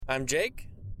I'm Jake.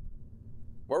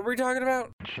 What were we talking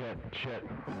about? Shit.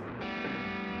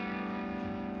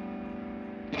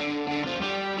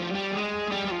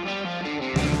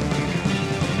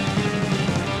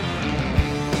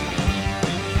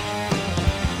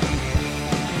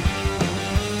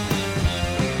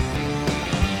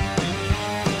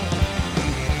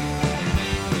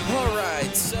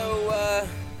 Alright, so,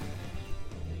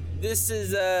 this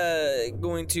is,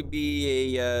 going to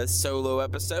be a, solo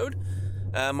episode.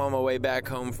 I'm on my way back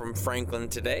home from Franklin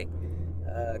today.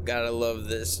 Gotta love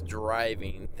this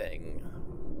driving thing.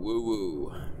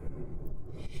 Woo-woo.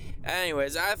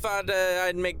 Anyways, I thought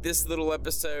I'd make this little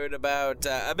episode about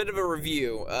a bit of a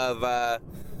review of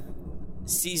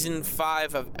Season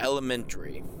 5 of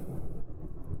Elementary.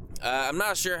 I'm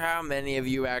not sure how many of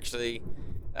you actually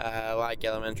like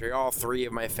Elementary. All three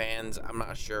of my fans, I'm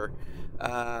not sure.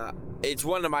 It's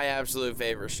one of my absolute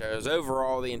favorite shows.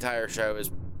 Overall, the entire show is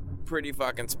pretty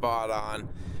fucking spot on.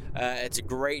 It's a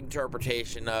great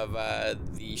interpretation of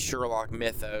the Sherlock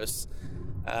mythos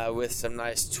with some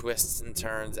nice twists and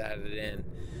turns added in.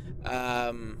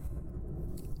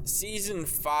 Season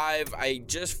 5, I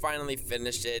just finally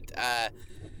finished it.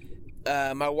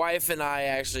 My wife and I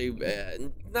actually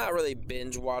not really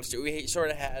binge watched it. We sort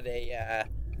of had a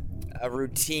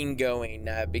routine going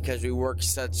because we work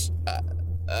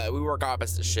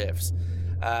opposite shifts.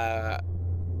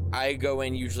 I go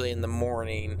in usually in the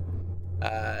morning,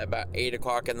 about 8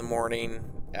 o'clock in the morning,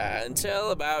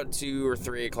 until about 2 or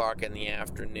 3 o'clock in the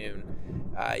afternoon,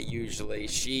 usually.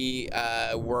 She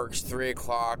works 3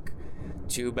 o'clock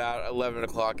to about 11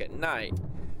 o'clock at night.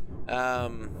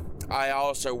 I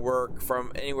also work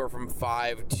from anywhere from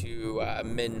 5 to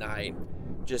midnight,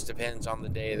 just depends on the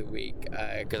day of the week,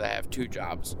 because I have two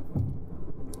jobs.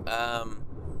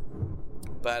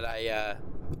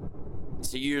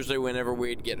 So usually whenever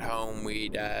we'd get home,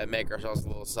 we'd make ourselves a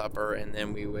little supper, and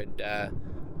then we would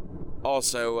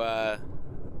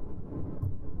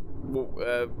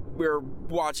we were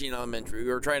watching Elementary.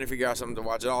 We were trying to figure out something to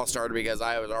watch. It all started because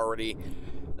I was already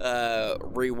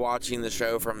rewatching the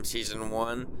show from season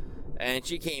 1, and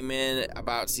she came in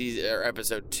about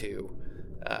episode 2,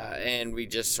 and we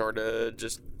just sort of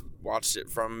just watched it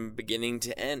from beginning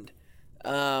to end.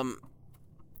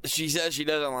 She says she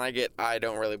doesn't like it. I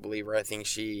don't really believe her. I think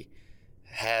she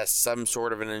has some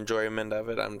sort of an enjoyment of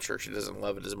it. I'm sure she doesn't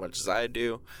love it as much as I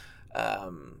do.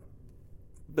 But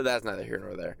that's neither here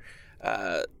nor there.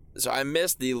 So I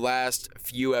missed the last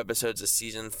few episodes of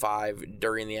season 5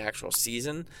 during the actual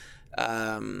season.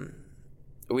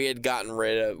 We have gotten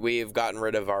rid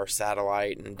of our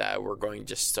satellite, and we're going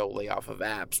just solely off of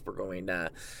apps. We're going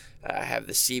to have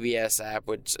the CBS app,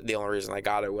 which the only reason I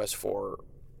got it was for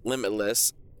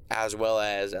Limitless, as well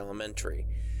as Elementary.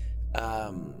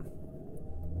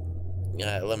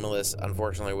 Limitless,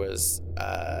 unfortunately, was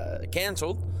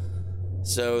canceled,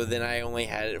 so then I only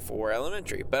had it for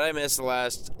Elementary. But I missed the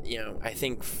last, I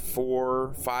think 4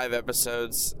 or 5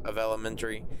 episodes of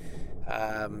Elementary,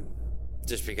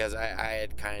 just because I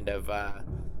had kind of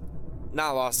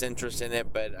not lost interest in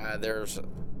it, but there's a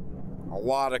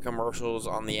lot of commercials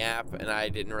on the app, and I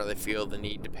didn't really feel the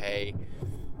need to pay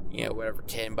whatever,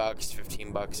 $10,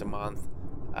 $15 a month,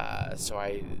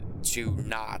 to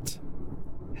not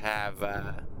have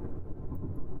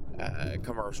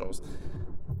commercials.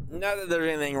 Not that there's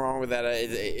anything wrong with that.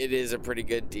 It is a pretty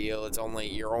good deal.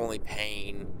 You're only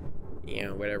paying,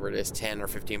 whatever it is, $10 or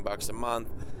 $15 a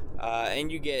month, and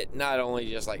you get not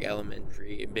only just like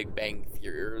Elementary and Big Bang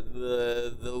Theory, or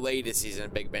the latest season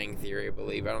of Big Bang Theory, I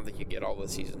believe. I don't think you get all the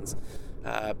seasons.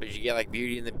 But you get like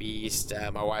Beauty and the Beast.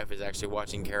 My wife is actually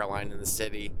watching Caroline in the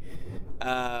City.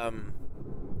 But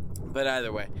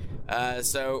either way,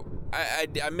 so I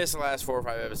missed the last 4 or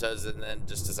 5 episodes, and then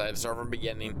just decided to start from the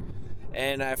beginning,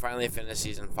 and I finally finished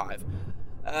season 5.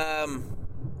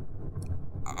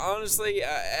 Honestly,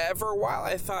 for a while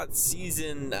I thought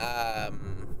season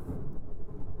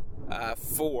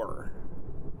 4.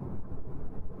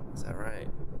 Is that right?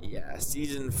 Yeah,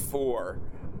 season 4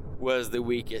 was the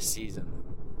weakest season.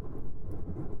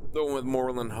 The one with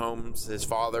Moreland Holmes, his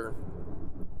father.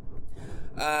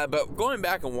 But going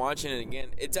back and watching it again,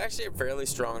 it's actually a fairly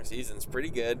strong season. It's pretty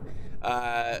good.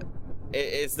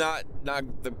 It's not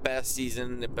the best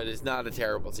season, but it's not a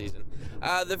terrible season.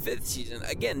 The 5th season,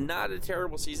 again, not a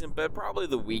terrible season, but probably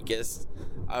the weakest,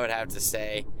 I would have to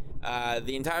say.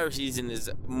 The entire season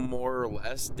is more or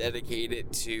less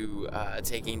dedicated to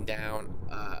taking down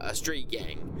a street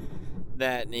gang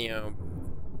that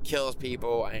kills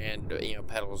people and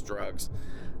peddles drugs.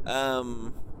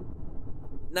 Not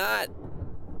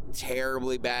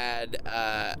terribly bad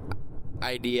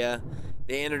idea.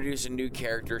 They introduce a new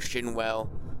character, Shinwell,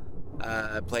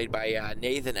 played by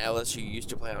Nathan Ellis, who used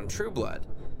to play on True Blood.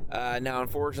 Now,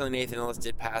 unfortunately, Nathan Ellis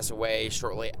did pass away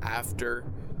shortly after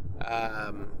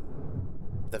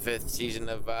the 5th season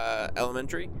of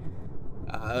Elementary.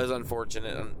 It was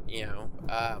unfortunate,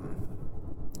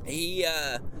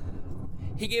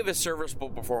 he gave a serviceable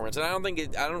performance, and I don't think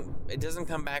it doesn't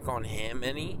come back on him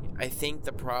any. I think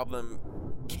the problem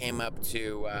came up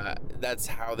to that's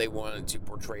how they wanted to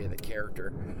portray the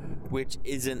character, which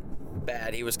isn't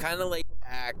bad. He was kind of laid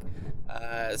back,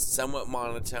 somewhat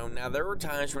monotone. Now, there were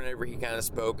times whenever he kind of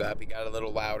spoke up, he got a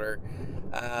little louder,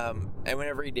 and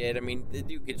whenever he did, I mean, the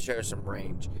dude could show some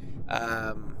range.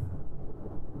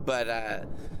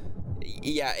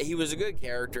 Yeah, he was a good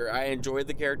character. I enjoyed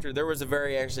the character. There was a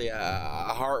very, actually,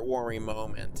 a heartwarming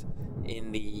moment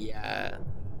in the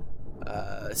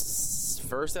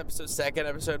first episode, second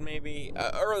episode maybe,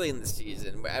 early in the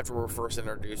season, after we're first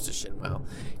introduced to Shinwell.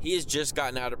 He has just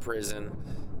gotten out of prison,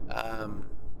 and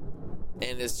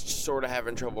is sort of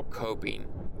having trouble coping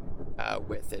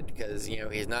with it, because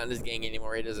he's not in his gang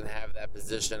anymore. He doesn't have that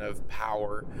position of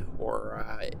power or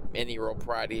any real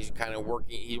pride. He's kind of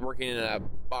working in a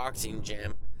boxing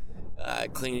gym,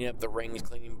 cleaning up the rings,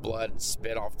 cleaning blood and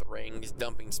spit off the rings,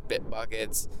 dumping spit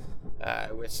buckets,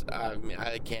 which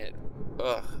I can't.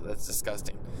 Ugh, that's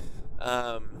disgusting.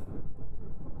 So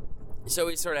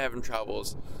he's sort of having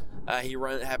troubles. He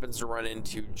happens to run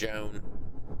into Joan,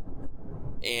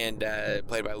 and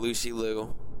played by Lucy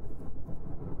Liu,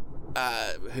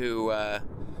 who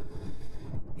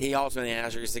he ultimately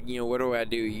asked her. He's like, what do I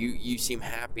do? You seem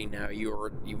happy now.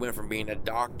 You went from being a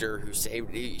doctor who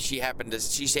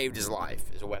she saved his life,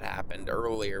 is what happened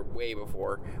earlier, way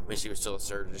before, when she was still a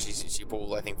surgeon. She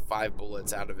pulled, I think, 5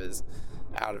 bullets out of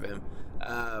him.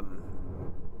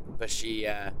 But she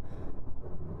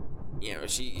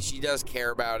she does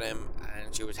care about him,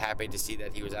 and she was happy to see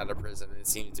that he was out of prison and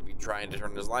seemed to be trying to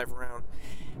turn his life around.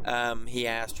 He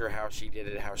asked her how she did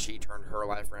it, how she turned her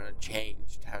life around and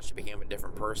changed, how she became a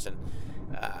different person,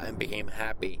 and became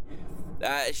happy.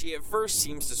 She at first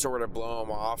seems to sort of blow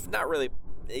him off. Not really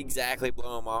exactly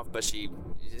blow him off, but she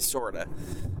sort of.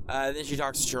 Then she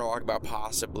talks to Sherlock about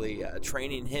possibly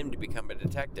training him to become a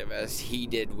detective, as he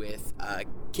did with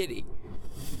Kitty.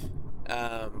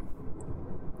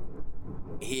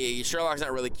 Sherlock's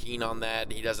not really keen on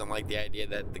that. He doesn't like the idea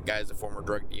that the guy's a former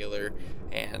drug dealer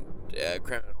and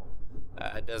criminal.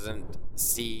 Doesn't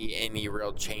see any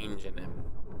real change in him.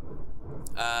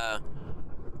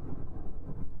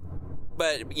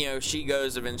 But she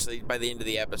goes eventually, by the end of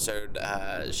the episode,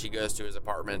 she goes to his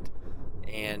apartment,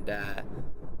 and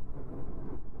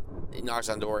he knocks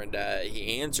on the door, and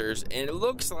he answers, and it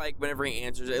looks like, whenever he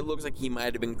answers, it looks like he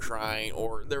might have been crying,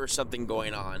 or there was something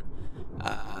going on.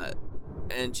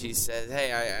 And she says,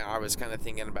 "Hey, I was kind of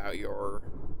thinking about your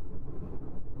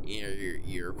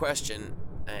question,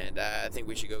 and I think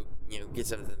we should go, get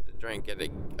something to drink, get a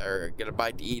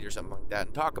bite to eat or something like that,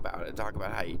 and talk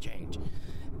about how you change."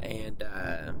 And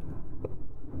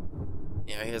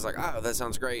he was like, "Oh, that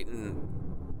sounds great," and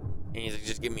he's like,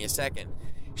 "Just give me a second."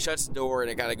 Shuts the door,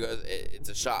 and it kind of goes. It's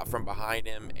a shot from behind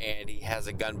him, and he has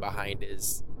a gun behind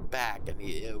his back, and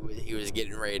he was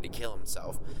getting ready to kill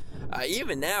himself.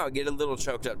 Even now, I get a little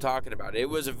choked up talking about it. It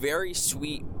was a very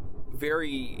sweet,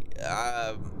 very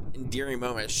endearing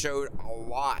moment. It showed a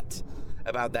lot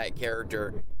about that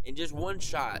character in just one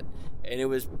shot, and it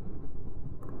was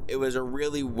a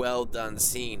really well done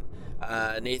scene.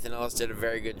 Nathan Ellis did a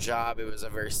very good job. It was a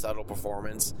very subtle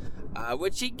performance,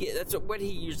 that's what he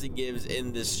usually gives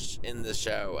in this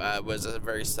show. Was a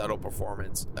very subtle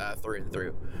performance through and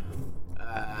through.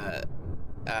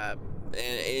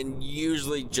 And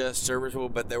usually just serviceable,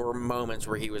 but there were moments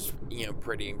where he was,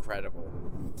 pretty incredible.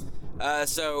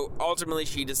 So ultimately,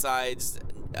 she decides.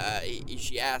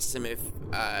 She asks him if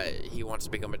he wants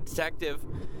to become a detective,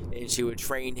 and she would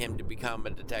train him to become a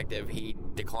detective. He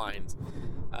declines.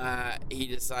 He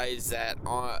decides that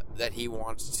he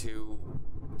wants to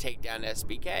take down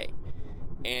SBK,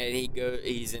 and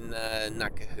he's in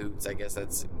not cahoots. I guess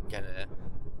that's kind of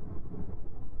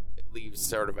leaves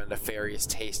sort of a nefarious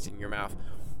taste in your mouth.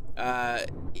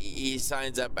 He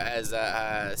signs up as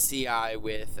a CI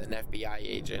with an FBI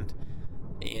agent,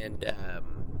 and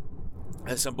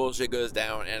some bullshit goes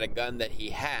down, and a gun that he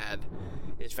had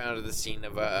is found at the scene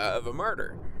of a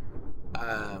murder.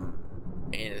 And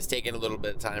it's taken a little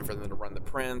bit of time for them to run the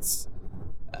prints,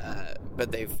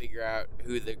 but they figure out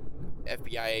who the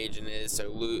FBI agent is. So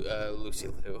Lucy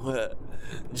Liu,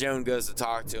 Joan goes to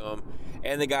talk to him,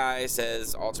 and the guy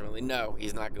says ultimately no,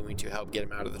 he's not going to help get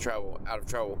him out of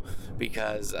trouble,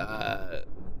 because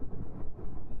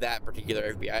that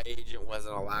particular FBI agent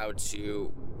wasn't allowed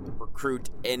to recruit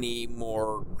any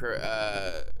more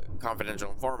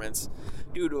confidential informants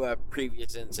due to a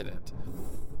previous incident.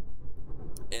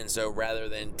 And so rather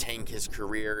than tank his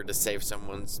career to save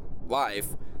someone's life,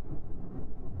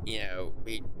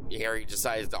 he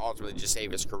decides to ultimately just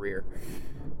save his career.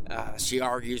 She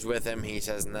argues with him. He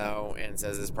says no and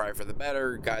says it's probably for the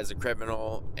better. Guy's a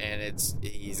criminal, and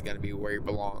he's going to be where he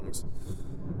belongs,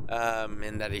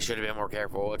 and that he should have been more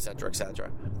careful, etc.,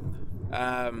 etc.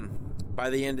 By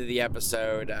the end of the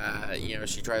episode,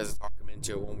 she tries to talk him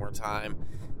into it one more time,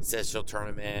 says she'll turn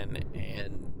him in,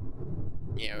 and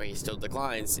he still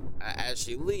declines. As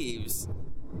she leaves,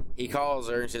 he calls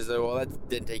her and she says, well, that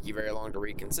didn't take you very long to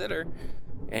reconsider.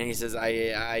 And he says,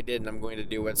 I did, and I'm going to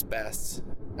do what's best,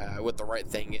 what the right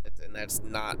thing is, and that's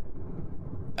not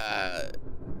let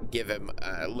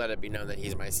it be known that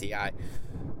he's my CI.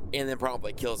 And then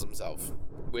promptly kills himself,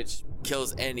 which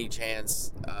kills any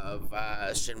chance of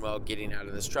Shinwell getting out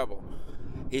of this trouble.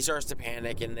 He starts to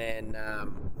panic, and then,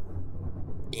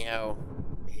 he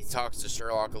talks to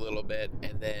Sherlock a little bit,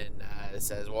 and then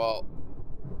says, well,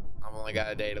 I've only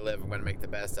got a day to live. I'm going to make the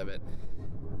best of it.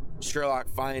 Sherlock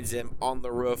finds him on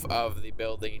the roof of the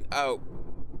building. A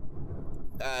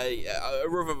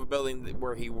roof of a building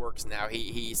where he works now.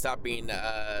 He stopped being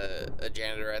a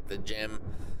janitor at the gym,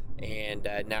 and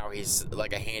now he's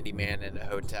like a handyman in a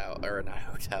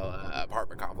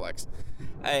apartment complex.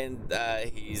 And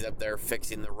he's up there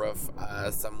fixing the roof.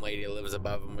 Some lady who lives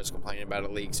above him was complaining about a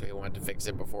leak, so he wanted to fix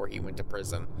it before he went to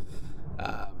prison.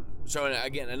 Showing,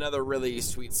 again, another really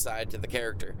sweet side to the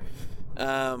character.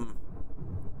 And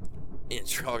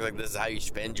Sherlock's like, this is how you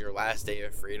spend your last day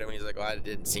of freedom. He's like, well, it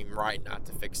didn't seem right not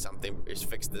to fix something. Just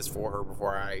fix this for her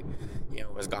before I,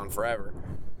 was gone forever.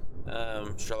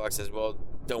 Sherlock says, well,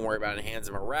 don't worry about it, and hands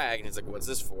him a rag. And he's like, what's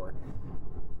this for?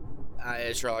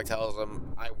 Sherlock tells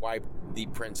him, I wiped the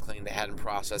prints clean. They hadn't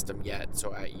processed them yet.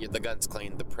 So the gun's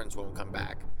clean. The prints won't come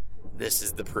back. This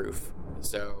is the proof.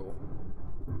 So,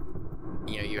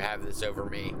 you have this over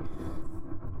me.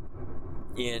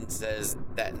 And says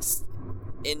that's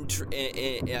in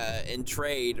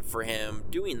trade for him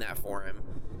doing that for him.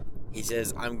 He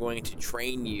says, I'm going to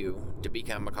train you to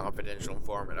become a confidential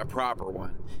informant, a proper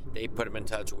one. They put him in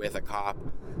touch with a cop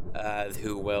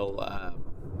who will,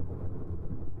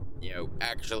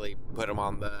 actually put him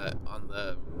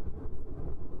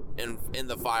in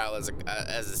the file as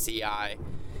a CI.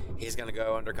 He's going to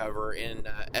go undercover in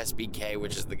SBK,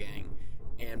 which is the gang,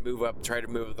 and try to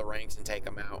move up the ranks and take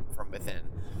them out from within.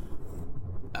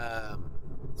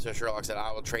 So Sherlock said,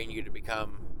 I will train you to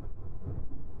become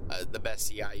the best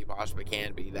CI you possibly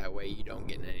can be. That way you don't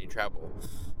get in any trouble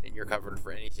and you're covered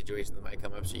for any situation that might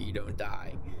come up so you don't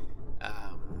die.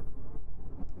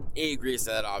 He agrees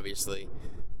to that, obviously.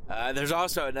 There's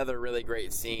also another really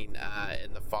great scene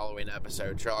in the following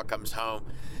episode. Sherlock comes home,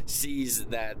 sees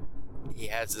that he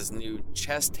has this new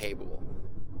chess table.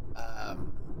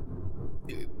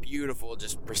 Beautiful,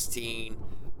 just pristine,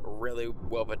 really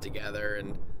well put together,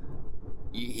 and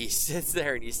he sits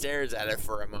there and he stares at it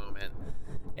for a moment,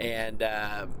 and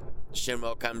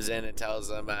Shinwell comes in and tells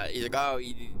him, he's like, oh,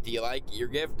 do you like your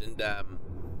gift? And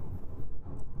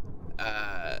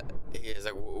he's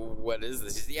like, what is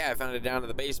this? He says, yeah, I found it down in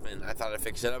the basement. I thought I'd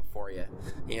fix it up for you.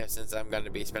 Since I'm going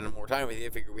to be spending more time with you, I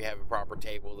figure we have a proper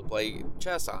table to play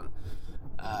chess on.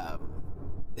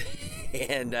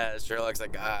 And Sherlock's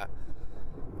like,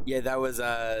 yeah, that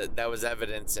was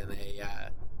evidence in a,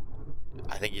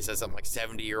 I think he said something like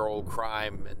 70-year-old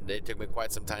crime, and it took me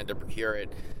quite some time to procure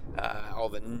it. All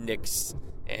the nicks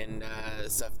and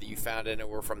stuff that you found in it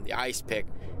were from the ice pick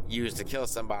used to kill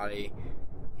somebody.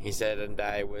 He said, and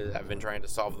I've been trying to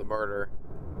solve the murder,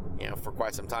 for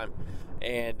quite some time.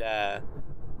 And I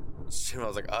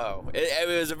was like, oh. It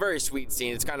was a very sweet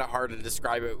scene. It's kind of hard to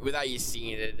describe it. Without you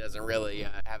seeing it, it doesn't really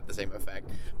have the same effect.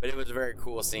 But it was a very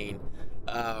cool scene.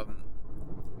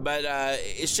 But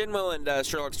Shinwell and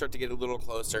Sherlock start to get a little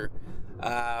closer.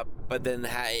 But then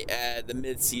the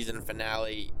mid-season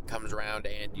finale comes around,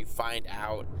 and you find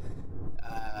out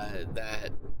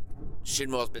that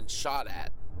Shinwell's been shot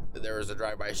at. There was a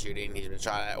drive-by shooting. He's been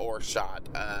shot at or shot.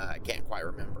 I can't quite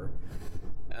remember.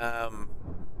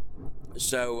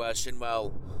 So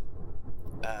Shinwell,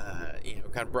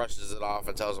 kind of brushes it off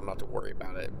and tells him not to worry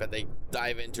about it. But they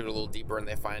dive into it a little deeper, and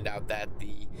they find out that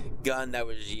the gun that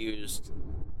was used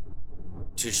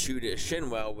to shoot at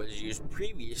Shinwell was used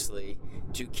previously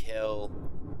to kill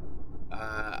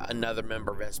another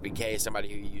member of SBK,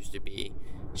 somebody who used to be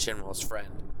Shinwell's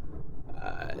friend.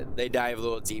 They dive a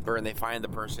little deeper and they find the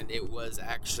person. It was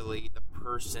actually the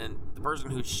person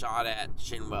who shot at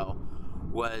Shinwell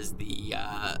was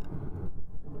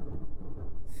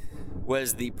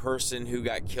the person who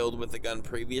got killed with the gun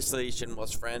previously,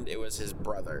 Shinwell's friend. It was his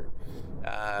brother.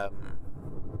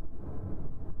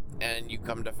 And you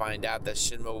come to find out that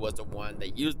Shinwell was the one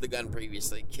that used the gun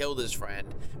previously, killed his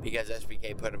friend because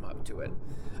SBK put him up to it.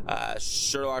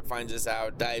 Sherlock finds this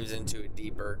out, dives into it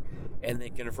deeper, and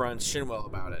then confronts Shinwell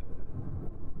about it.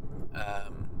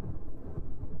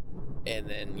 And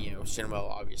then, Shinwell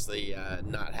obviously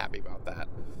not happy about that.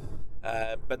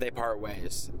 But they part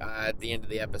ways. At the end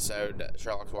of the episode,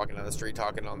 Sherlock's walking down the street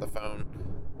talking on the phone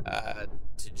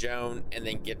to Joan, and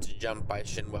then gets jumped by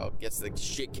Shinwell, gets the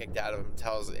shit kicked out of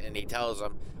him, he tells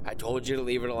him, I told you to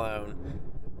leave it alone.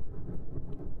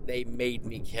 They made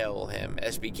me kill him.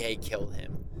 SBK killed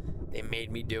him. They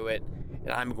made me do it, and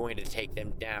I'm going to take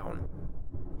them down.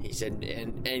 He said,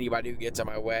 and anybody who gets in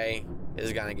my way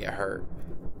is going to get hurt.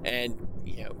 And,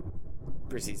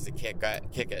 proceeds to kick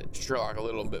at Sherlock a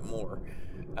little bit more.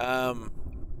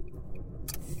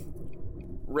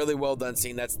 Really well done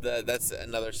scene. That's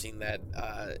another scene that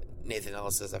Nathan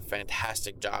Ellis does a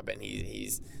fantastic job in.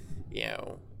 He's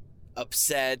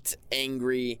upset,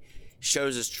 angry,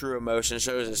 shows his true emotion,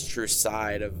 shows his true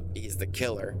side of he's the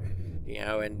killer,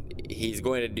 and he's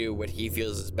going to do what he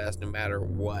feels is best no matter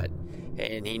what.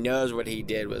 And he knows what he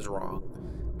did was wrong,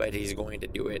 but he's going to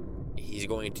do it. He's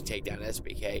going to take down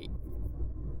SBK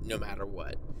no matter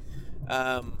what.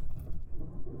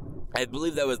 I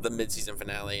believe that was the mid-season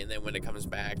finale, and then when it comes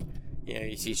back,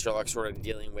 you see Sherlock sort of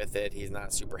dealing with it. He's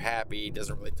not super happy. He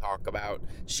doesn't really talk about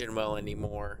Shinwell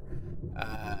anymore.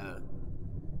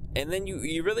 And then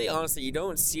you really, honestly, you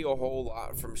don't see a whole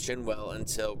lot from Shinwell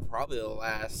until probably the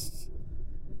last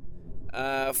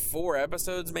 4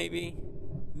 episodes, maybe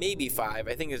 5.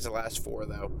 I think it's the last 4,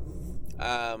 though.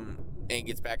 And he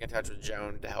gets back in touch with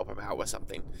Joan to help him out with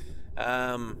something.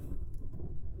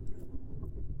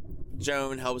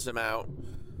 Joan helps him out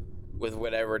with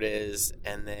whatever it is,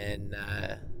 and then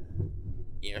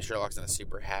Sherlock's not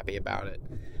super happy about it.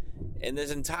 And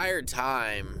this entire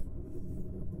time,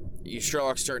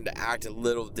 Sherlock's starting to act a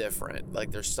little different,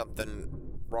 like there's something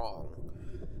wrong.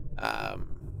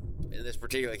 And this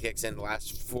particularly kicks in the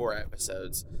last 4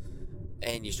 episodes,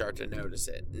 and you start to notice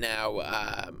it. Now,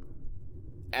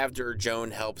 after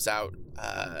Joan helps out,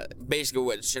 basically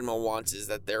what Shinwell wants is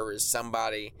that there is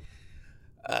somebody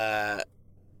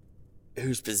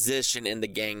whose position in the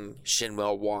gang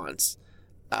Shinwell wants,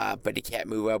 but he can't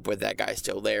move up with that guy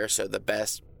still there. So the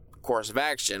best course of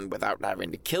action, without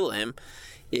having to kill him,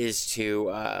 is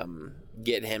to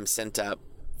get him sent up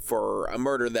for a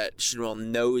murder that Shinwell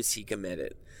knows he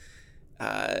committed.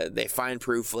 They find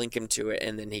proof, link him to it,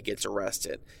 and then he gets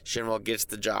arrested. Shinwell gets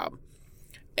the job,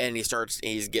 and he's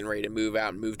getting ready to move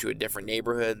out and move to a different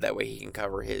neighborhood. That way he can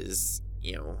cover his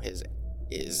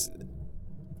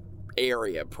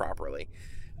area properly.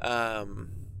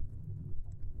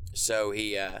 So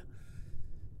he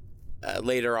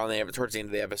later on, towards the end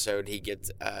of the episode,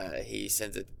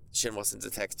 Shinwell sends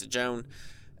a text to Joan,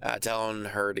 telling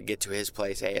her to get to his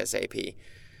place ASAP.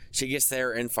 She gets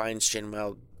there and finds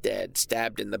Shinwell dead,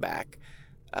 stabbed in the back.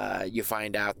 You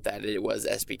find out that it was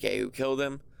SBK who killed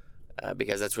him,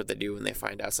 because that's what they do when they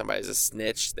find out somebody's a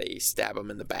snitch. They stab him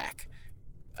in the back.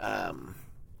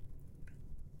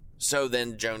 So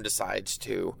then Joan decides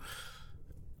to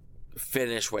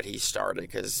finish what he started,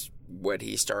 because what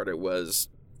he started was,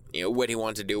 what he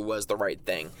wanted to do was the right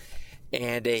thing.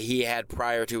 And he had,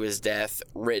 prior to his death,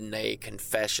 written a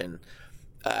confession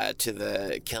to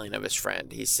the killing of his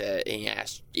friend. He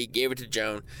gave it to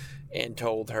Joan and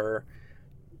told her,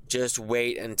 just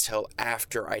wait until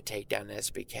after I take down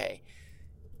SBK.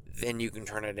 Then you can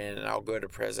turn it in, and I'll go to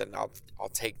prison. I'll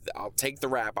take the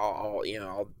rap. I'll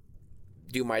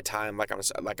do my time like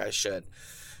I should.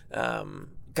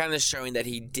 Kind of showing that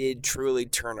he did truly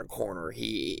turn a corner.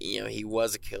 He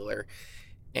was a killer,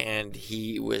 and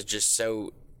he was just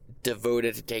so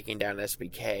devoted to taking down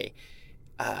SBK.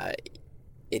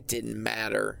 It didn't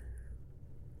matter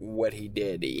what he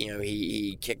did.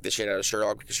 He kicked the shit out of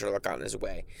Sherlock because Sherlock got in his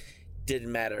way.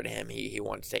 Didn't matter to him. He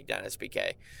wanted to take down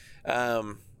SBK.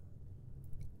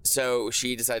 So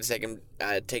she decided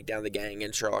to take down the gang,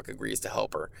 and Sherlock agrees to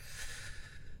help her.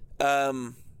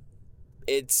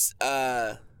 It's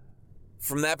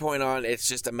from that point on, it's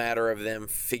just a matter of them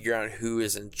figuring out who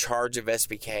is in charge of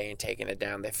SBK and taking it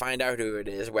down. They find out who it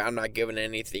is. Well, I'm not giving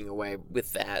anything away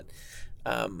with that,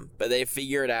 but they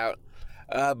figure it out.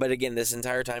 But again, this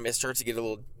entire time, it starts to get a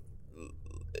little.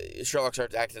 Sherlock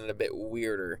starts acting a bit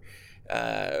weirder,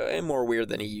 and more weird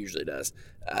than he usually does.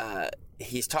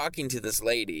 He's talking to this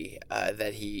lady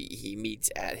that he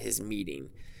meets at his meeting.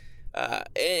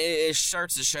 It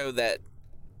starts to show that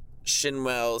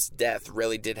Shinwell's death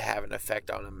really did have an effect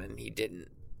on him, and he didn't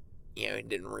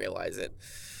realize it.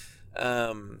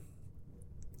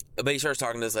 But he starts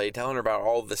talking to this lady, telling her about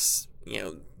all this,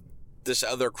 this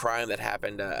other crime that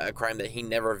happened, a crime that he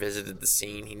never visited the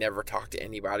scene. He never talked to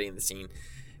anybody in the scene,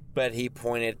 but he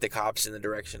pointed the cops in the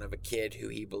direction of a kid who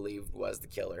he believed was the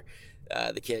killer.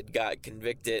 The kid got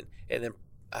convicted, and then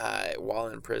while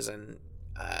in prison,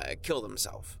 killed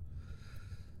himself.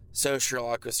 So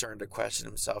Sherlock was starting to question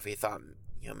himself. He thought,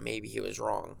 maybe he was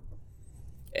wrong.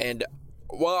 And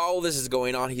while all this is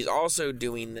going on, he's also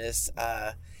doing this.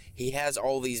 He has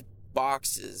all these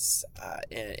boxes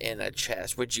in a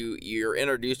chest, which you're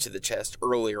introduced to the chest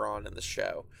earlier on in the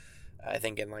show. I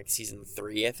think in like season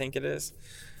 3, I think it is.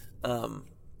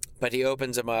 But he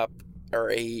opens them up, or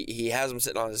he has them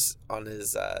sitting on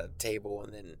his table,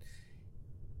 and then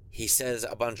he says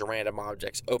a bunch of random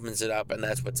objects, opens it up, and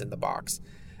that's what's in the box.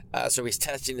 So he's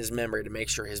testing his memory to make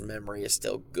sure his memory is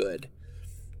still good.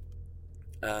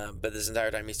 But this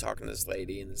entire time he's talking to this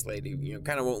lady, and this lady,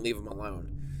 kind of won't leave him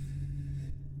alone.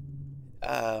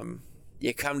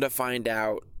 You come to find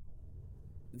out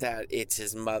that it's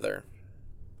his mother,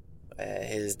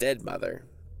 his dead mother.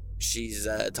 She's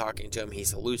talking to him.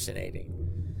 He's hallucinating,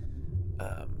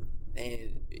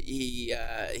 and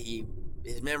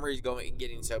his memory's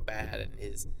getting so bad, and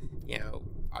his,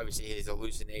 obviously he's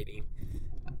hallucinating,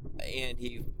 and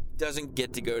he doesn't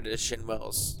get to go to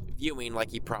Shinwell's viewing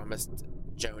like he promised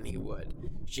Joan he would.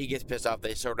 She gets pissed off.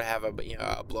 They sort of have a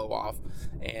blow off,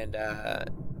 and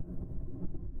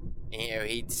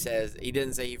he says he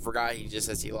didn't say he forgot. He just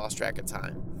says he lost track of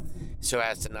time, so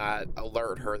as to not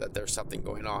alert her that there's something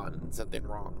going on, something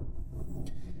wrong.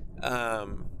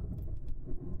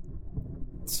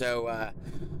 So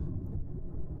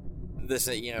this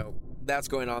that's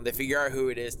going on. They figure out who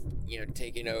it is,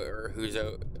 taking over, who's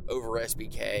over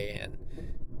SBK, and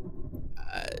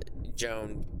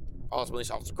Joan ultimately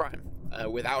solves the crime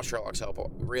without Sherlock's help,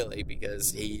 really,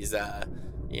 because he's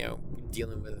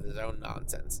dealing with his own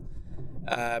nonsense.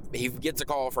 He gets a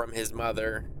call from his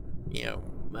mother,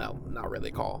 well, not really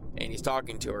a call, and he's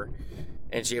talking to her,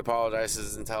 and she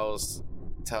apologizes and tells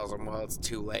him, well, it's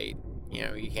too late.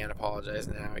 You can't apologize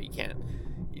now. You can't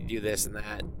do this and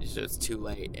that. So it's too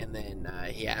late. And then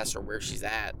he asks her where she's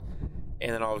at,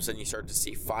 and then all of a sudden you start to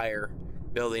see fire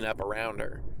building up around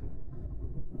her,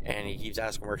 and he keeps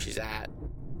asking where she's at,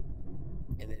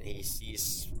 and then he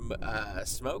sees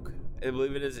smoke. I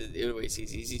believe it is. He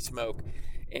sees smoke,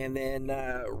 and then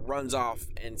runs off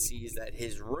and sees that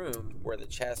his room where the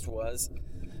chest was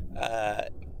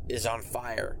is on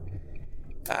fire.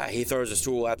 He throws a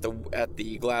stool at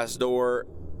the glass door.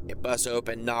 It busts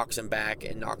open, knocks him back,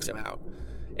 and knocks him out.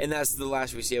 And that's the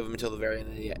last we see of him until the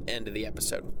very end of the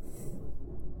episode.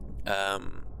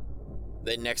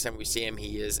 The next time we see him,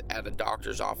 he is at a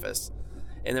doctor's office,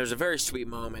 and there's a very sweet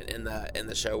moment in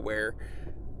the show where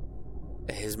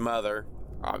his mother,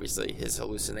 obviously his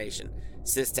hallucination,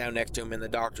 sits down next to him in the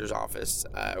doctor's office,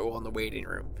 in the waiting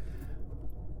room,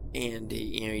 and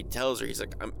he tells her, he's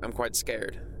like, I'm quite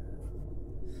scared.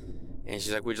 And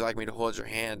she's like, would you like me to hold your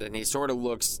hand? And he sort of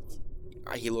looks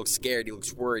scared. He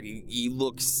looks worried. He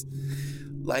looks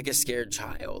like a scared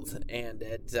child. And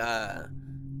it,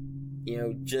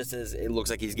 just as it looks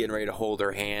like he's getting ready to hold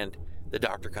her hand, the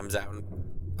doctor comes out and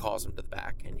calls him to the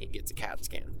back, and he gets a CAT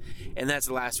scan. And that's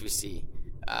the last we see.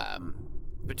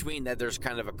 Between that, there's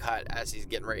kind of a cut as he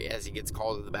gets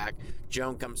called to the back.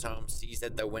 Joan comes home, sees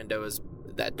that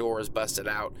that door is busted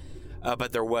out.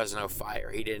 But there was no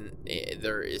fire.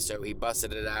 So he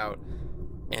busted it out,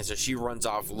 and so she runs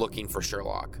off looking for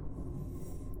Sherlock.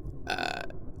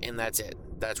 And that's it.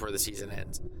 That's where the season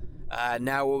ends.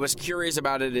 Now, what was curious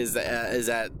about it is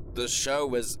that the show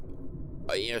was,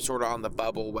 sort of on the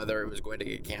bubble whether it was going to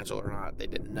get canceled or not. They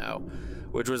didn't know,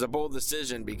 which was a bold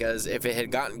decision, because if it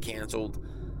had gotten canceled,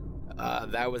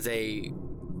 that was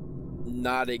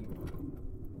not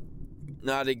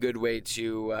a good way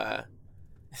to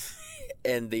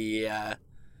in the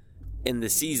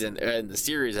season, or in the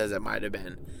series, as it might have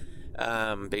been,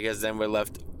 because then we're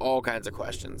left all kinds of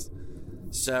questions.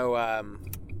 So,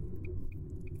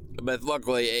 but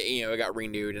luckily, it got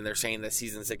renewed, and they're saying that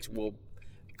season 6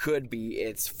 could be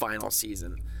its final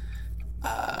season.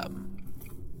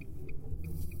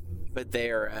 But they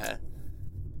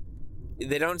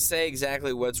don't say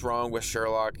exactly what's wrong with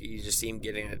Sherlock. You just see him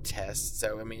getting a test.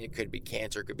 So, it could be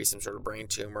cancer. It could be some sort of brain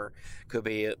tumor. It could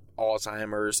be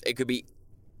Alzheimer's. It could be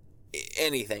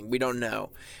anything. We don't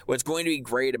know. What's going to be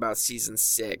great about season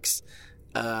 6,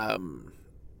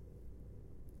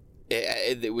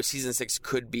 season 6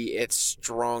 could be its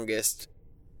strongest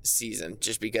season,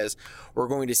 just because we're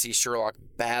going to see Sherlock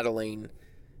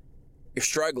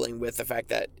struggling with the fact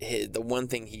that the one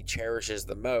thing he cherishes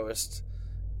the most,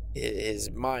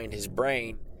 his mind, his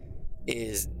brain,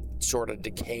 is sort of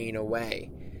decaying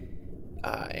away.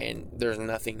 And there's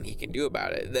nothing he can do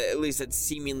about it. At least that's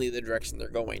seemingly the direction they're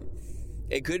going.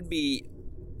 It could be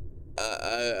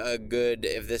a good,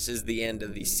 if this is the end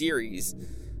of the series,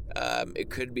 it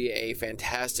could be a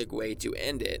fantastic way to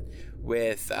end it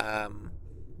with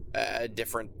a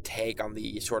different take on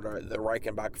the sort of the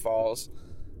Reichenbach Falls,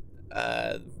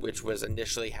 which was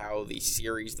initially how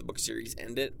the book series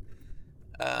ended.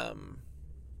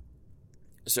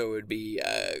 So it would be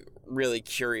really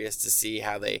curious to see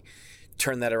how they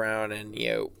turn that around and,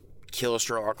 kill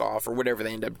Sherlock off or whatever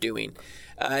they end up doing.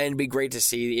 And it'd be great to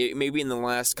see, maybe in the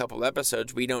last couple of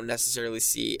episodes, we don't necessarily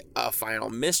see a final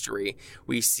mystery.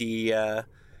 We see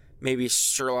maybe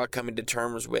Sherlock coming to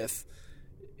terms with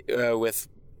his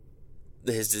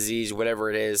disease, whatever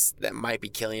it is that might be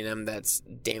killing him, that's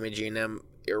damaging him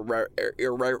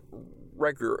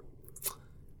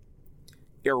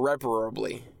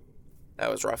irreparably.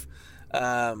 That was rough.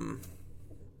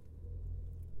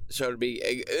 So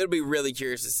it'll be really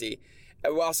curious to see.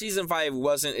 While season 5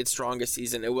 wasn't its strongest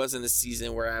season, it wasn't a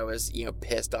season where I was,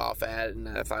 pissed off at it and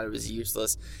I thought it was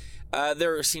useless.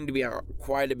 There seemed to be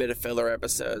quite a bit of filler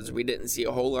episodes. We didn't see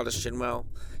a whole lot of Shinwell,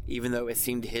 even though it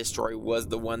seemed his story was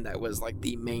the one that was like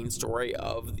the main story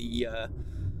of the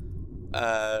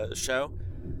show,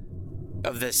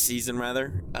 of this season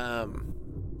rather.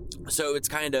 So it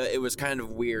was kind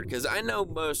of weird, because I know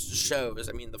most shows,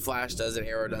 The Flash does it,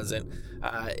 Arrow does it,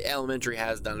 Elementary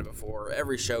has done it before,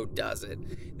 every show does it.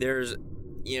 There's,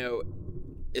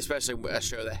 especially a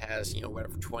show that has,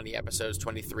 20 episodes,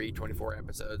 23, 24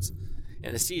 episodes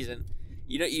in a season,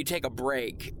 you take a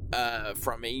break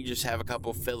from it, you just have a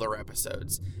couple filler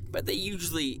episodes, but they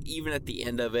usually, even at the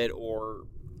end of it, or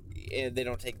they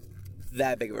don't take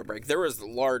that big of a break. There was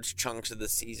large chunks of the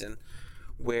season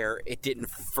where it didn't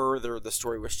further the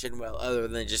story with Shinwell other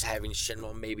than just having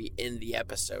Shinwell maybe in the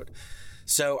episode.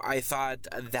 So I thought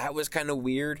that was kind of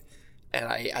weird, and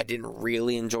I didn't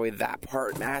really enjoy that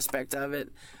aspect of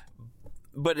it.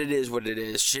 But it is what it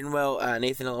is. Shinwell,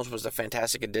 Nathan Ellis was a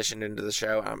fantastic addition into the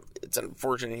show. It's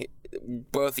unfortunate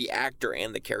both the actor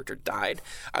and the character died.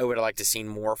 I would have liked to see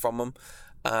more from him.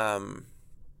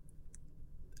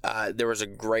 There was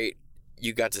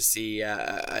you got to see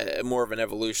more of an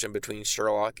evolution between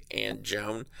Sherlock and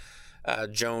Joan.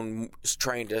 Joan was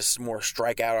trying to more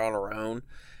strike out on her own,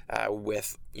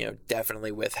 with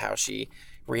definitely with how she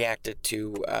reacted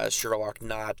to Sherlock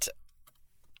not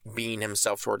being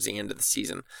himself towards the end of the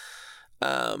season.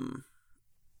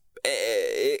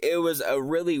 It was a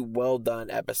really well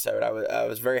done episode. I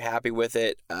was very happy with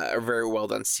it. A very well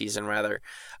done season rather.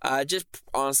 Just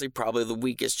honestly probably the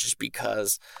weakest, just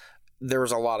because there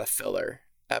was a lot of filler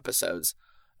episodes.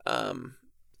 And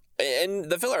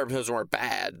the filler episodes weren't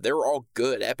bad. They were all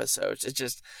good episodes. It's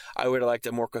just, I would have liked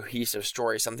a more cohesive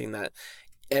story, something that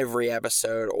every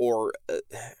episode, or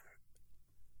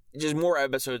just more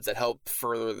episodes that help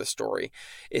further the story.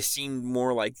 It seemed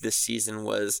more like this season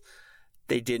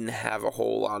they didn't have a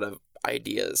whole lot of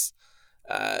ideas.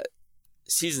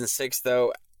 Season 6,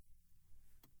 though,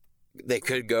 they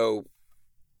could go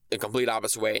a complete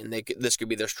opposite way, and this could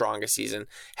be their strongest season,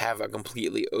 have a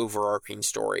completely overarching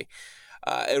story.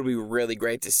 It'll be really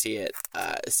great to see it,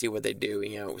 see what they do,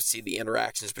 see the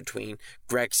interactions between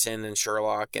Gregson and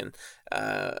Sherlock, and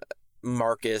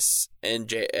Marcus and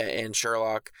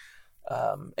Sherlock,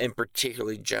 and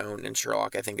particularly Joan and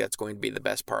Sherlock. I think that's going to be the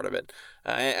best part of it.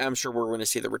 I'm sure we're going to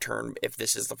see the return, if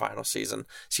this is the final season,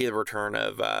 see the return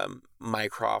of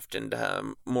Mycroft and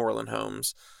Moreland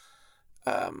Holmes.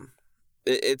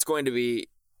 It's going to be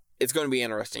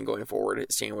interesting going forward,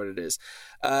 seeing what it is.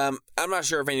 I'm not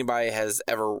sure if anybody has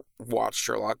ever watched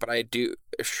Sherlock, but I do.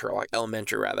 Sherlock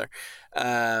Elementary, rather.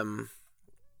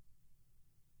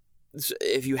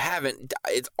 If you haven't,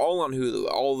 it's all on Hulu.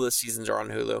 All the seasons are on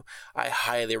Hulu. I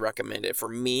highly recommend it. For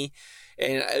me,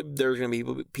 and there's going to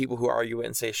be people who argue it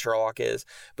and say Sherlock is,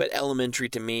 but Elementary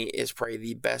to me is probably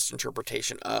the best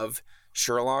interpretation of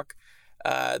Sherlock.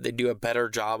 They do a better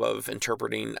job of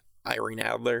interpreting Irene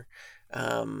Adler.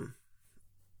 And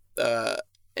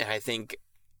I think,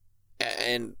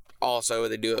 and also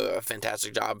they do a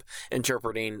fantastic job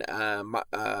interpreting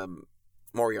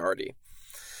Moriarty.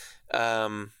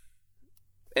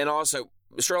 And also,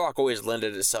 Sherlock always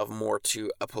lended itself more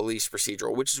to a police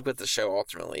procedural, which is what the show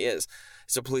ultimately is.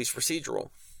 It's a police procedural,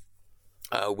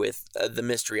 with the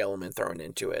mystery element thrown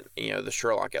into it, the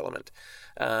Sherlock element.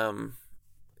 And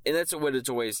that's what it's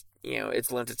always,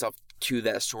 it's lent itself to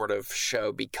that sort of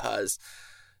show because,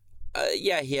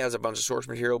 yeah, he has a bunch of source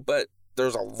material, but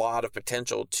there's a lot of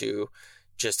potential to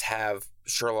just have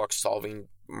Sherlock solving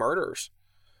murders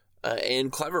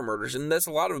and clever murders, and that's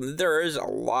a lot of them. There is a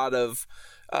lot of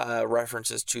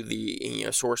references to the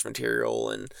source material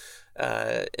and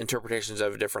interpretations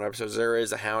of different episodes. There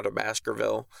is a Hound of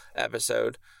Baskerville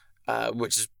episode,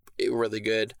 which is really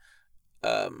good.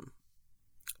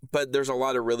 But there's a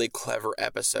lot of really clever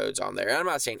episodes on there. I'm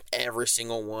not saying every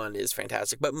single one is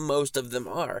fantastic, but most of them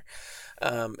are.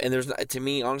 And there's not, to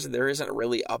me, honestly, there isn't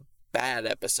really a bad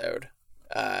episode.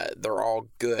 They're all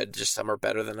good, just some are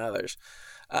better than others.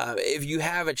 If you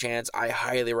have a chance, I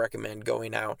highly recommend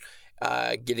going out,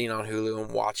 getting on Hulu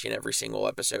and watching every single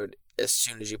episode as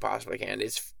soon as you possibly can.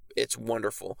 It's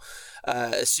wonderful.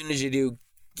 As soon as you do,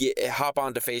 hop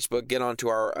onto Facebook, get onto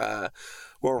our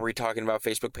What Were We Talking About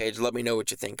Facebook page. Let me know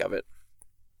what you think of it.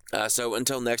 So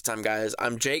until next time, guys,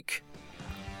 I'm Jake.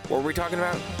 What were we talking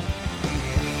about?